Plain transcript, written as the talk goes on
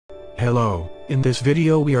Hello, in this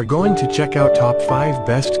video we are going to check out top 5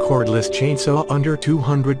 best cordless chainsaw under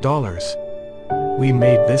 $200. We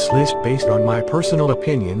made this list based on my personal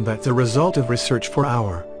opinion that's a result of research for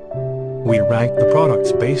our. We ranked the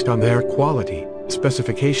products based on their quality,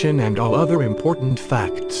 specification and all other important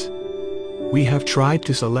facts. We have tried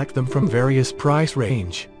to select them from various price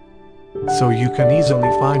range, so you can easily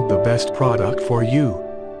find the best product for you.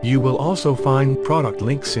 You will also find product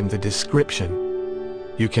links in the description.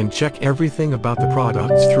 You can check everything about the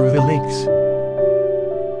products through the links.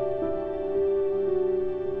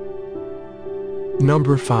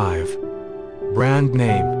 Number 5. Brand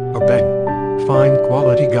name, Aben. Fine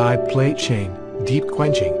quality guide plate chain, deep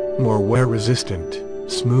quenching, more wear resistant,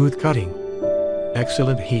 smooth cutting.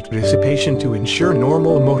 Excellent heat dissipation to ensure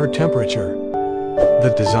normal motor temperature.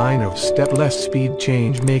 The design of stepless speed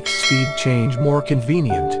change makes speed change more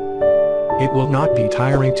convenient. It will not be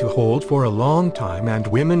tiring to hold for a long time and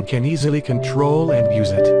women can easily control and use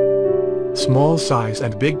it. Small size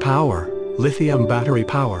and big power, lithium battery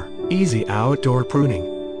power, easy outdoor pruning.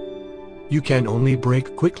 You can only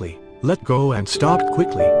brake quickly, let go and stop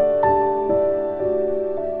quickly.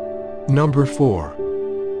 Number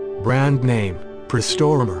 4. Brand name,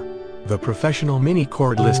 Prestormer. The professional mini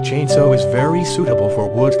cordless chainsaw is very suitable for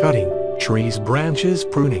wood cutting, trees branches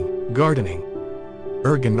pruning, gardening.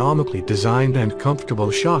 Ergonomically designed and comfortable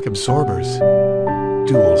shock absorbers.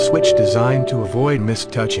 Dual switch design to avoid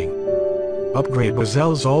mistouching. Upgrade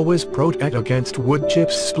bezels always protect against wood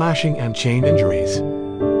chips splashing and chain injuries.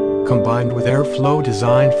 Combined with airflow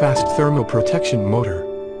design fast thermal protection motor.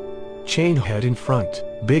 Chain head in front,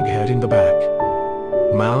 big head in the back.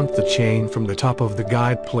 Mount the chain from the top of the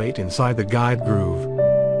guide plate inside the guide groove.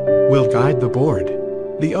 Will guide the board.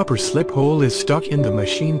 The upper slip hole is stuck in the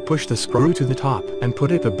machine. Push the screw to the top and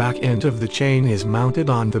put it. The back end of the chain is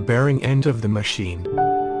mounted on the bearing end of the machine.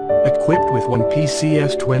 Equipped with one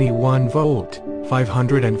PCS 21 volt,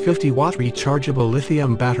 550 watt rechargeable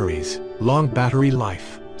lithium batteries, long battery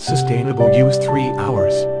life, sustainable use 3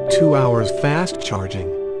 hours, 2 hours fast charging.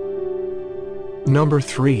 Number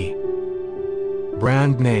 3.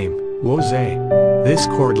 Brand name, Woze. This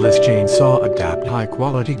cordless chainsaw adapt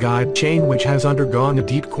high-quality guide chain which has undergone a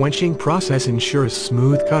deep quenching process ensures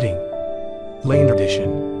smooth cutting. Lane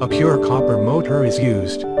Edition, a pure copper motor is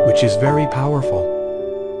used, which is very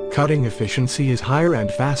powerful. Cutting efficiency is higher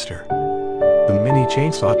and faster. The mini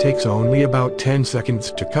chainsaw takes only about 10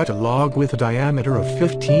 seconds to cut a log with a diameter of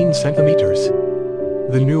 15 centimeters.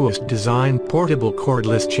 The newest design portable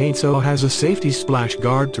cordless chainsaw has a safety splash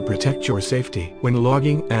guard to protect your safety when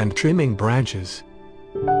logging and trimming branches.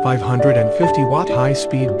 550 watt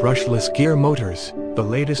high-speed brushless gear motors, the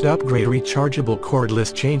latest upgrade rechargeable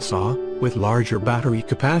cordless chainsaw, with larger battery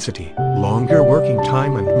capacity, longer working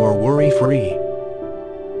time and more worry-free.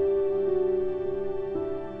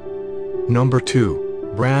 Number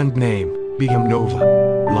 2. Brand name, BM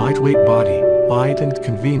Nova. Lightweight body, light and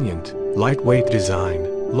convenient, lightweight design,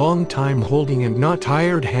 long time holding and not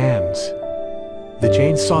tired hands. The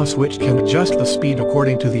chainsaw switch can adjust the speed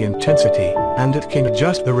according to the intensity, and it can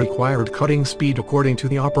adjust the required cutting speed according to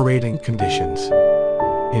the operating conditions.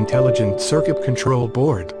 Intelligent circuit control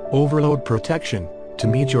board, overload protection, to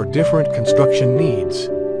meet your different construction needs.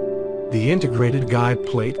 The integrated guide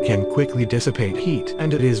plate can quickly dissipate heat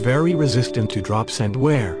and it is very resistant to drops and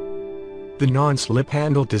wear. The non-slip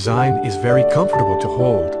handle design is very comfortable to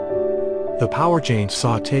hold. The power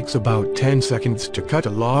chainsaw takes about 10 seconds to cut a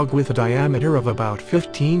log with a diameter of about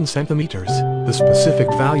 15 centimeters. The specific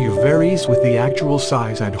value varies with the actual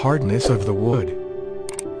size and hardness of the wood.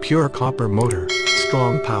 Pure copper motor,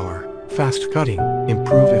 strong power, fast cutting,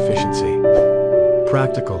 improved efficiency.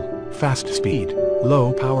 Practical, fast speed,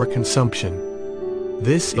 low power consumption.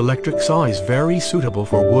 This electric saw is very suitable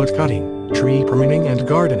for wood cutting, tree pruning and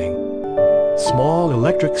gardening. Small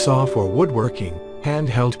electric saw for woodworking.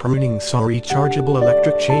 Handheld pruning saw. Rechargeable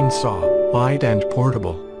electric chainsaw, light and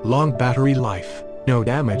portable, long battery life, no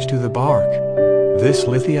damage to the bark. This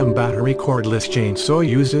lithium battery cordless chainsaw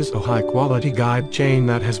uses a high-quality guide chain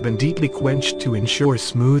that has been deeply quenched to ensure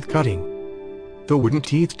smooth cutting. The wooden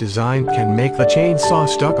teeth design can make the chainsaw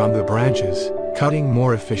stuck on the branches, cutting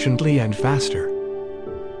more efficiently and faster.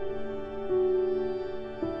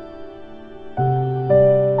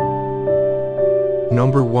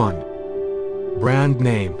 Number 1. Brand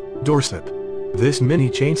name, Dorsep. This mini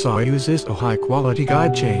chainsaw uses a high-quality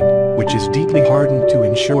guide chain, which is deeply hardened to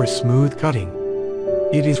ensure smooth cutting.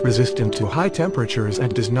 It is resistant to high temperatures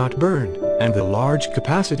and does not burn, and the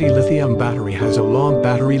large-capacity lithium battery has a long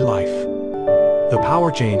battery life. The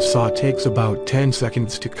power chainsaw takes about 10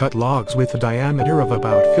 seconds to cut logs with a diameter of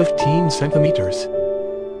about 15 centimeters.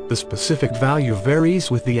 The specific value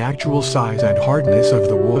varies with the actual size and hardness of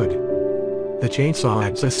the wood. The chainsaw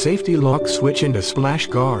adds a safety lock switch and a splash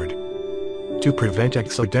guard. To prevent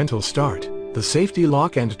accidental start, the safety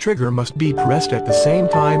lock and trigger must be pressed at the same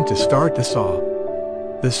time to start the saw.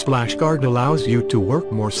 The splash guard allows you to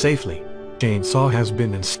work more safely. Chainsaw has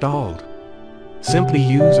been installed. Simply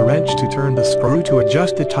use a wrench to turn the screw to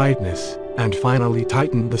adjust the tightness, and finally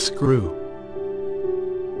tighten the screw.